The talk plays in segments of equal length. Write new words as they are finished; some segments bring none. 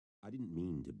didn't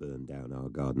mean to burn down our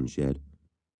garden shed,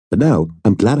 but now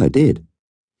I'm glad I did.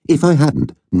 If I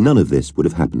hadn't, none of this would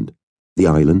have happened. The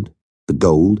island, the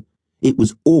gold, it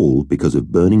was all because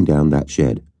of burning down that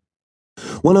shed.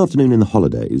 One afternoon in the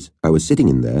holidays, I was sitting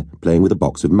in there playing with a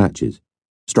box of matches,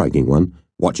 striking one,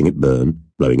 watching it burn,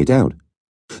 blowing it out,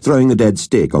 throwing the dead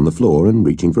stick on the floor and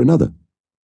reaching for another.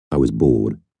 I was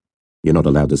bored. You're not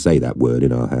allowed to say that word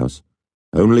in our house.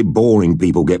 Only boring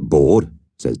people get bored,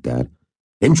 says Dad.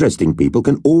 Interesting people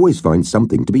can always find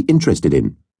something to be interested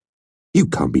in. You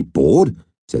can't be bored,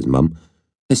 says Mum.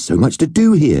 There's so much to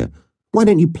do here. Why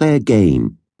don't you play a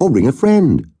game, or ring a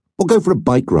friend, or go for a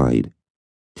bike ride?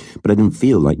 But I didn't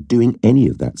feel like doing any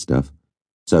of that stuff,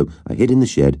 so I hid in the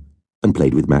shed and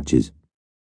played with matches.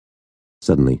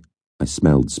 Suddenly, I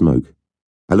smelled smoke.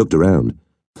 I looked around.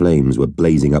 Flames were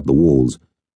blazing up the walls.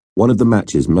 One of the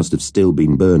matches must have still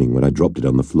been burning when I dropped it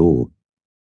on the floor.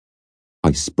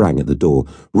 I sprang at the door,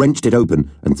 wrenched it open,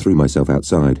 and threw myself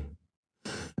outside.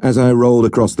 As I rolled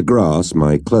across the grass,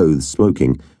 my clothes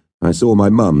smoking, I saw my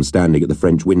mum standing at the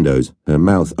French windows, her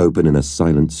mouth open in a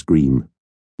silent scream.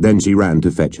 Then she ran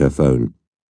to fetch her phone.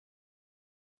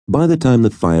 By the time the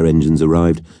fire engines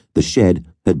arrived, the shed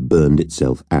had burned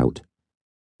itself out.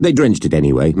 They drenched it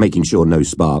anyway, making sure no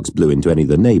sparks blew into any of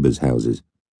the neighbours' houses.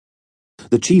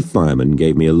 The chief fireman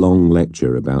gave me a long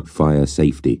lecture about fire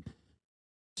safety.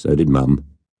 So did Mum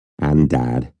and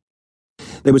Dad.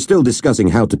 They were still discussing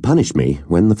how to punish me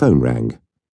when the phone rang.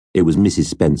 It was Mrs.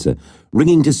 Spencer,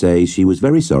 ringing to say she was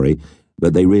very sorry,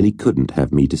 but they really couldn't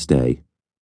have me to stay.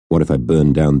 What if I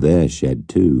burned down their shed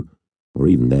too, or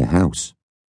even their house?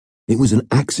 It was an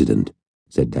accident,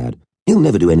 said Dad. He'll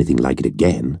never do anything like it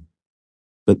again.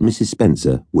 But Mrs.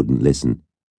 Spencer wouldn't listen.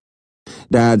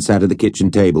 Dad sat at the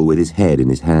kitchen table with his head in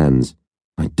his hands.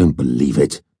 I don't believe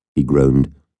it, he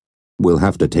groaned. We'll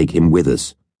have to take him with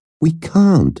us. We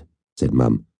can't, said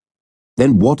Mum.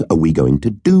 Then what are we going to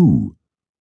do?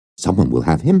 Someone will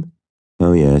have him?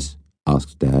 Oh, yes,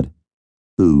 asked Dad.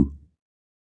 Who?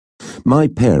 My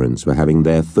parents were having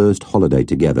their first holiday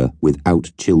together without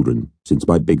children since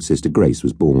my big sister Grace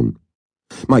was born.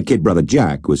 My kid brother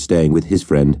Jack was staying with his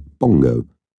friend Bongo.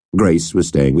 Grace was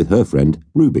staying with her friend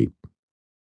Ruby.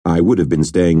 I would have been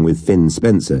staying with Finn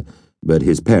Spencer, but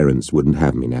his parents wouldn't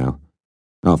have me now.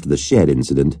 After the shed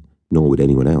incident, nor would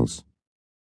anyone else.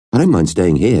 I don't mind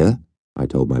staying here, I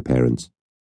told my parents.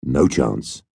 No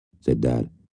chance, said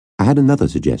Dad. I had another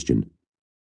suggestion.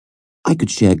 I could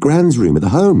share Gran's room at the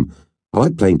home. I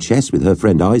like playing chess with her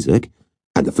friend Isaac,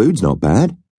 and the food's not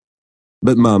bad.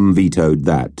 But Mum vetoed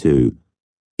that too.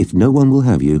 If no one will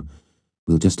have you,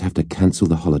 we'll just have to cancel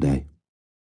the holiday.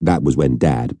 That was when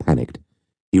Dad panicked.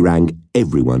 He rang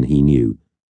everyone he knew,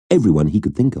 everyone he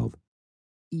could think of,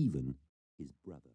 even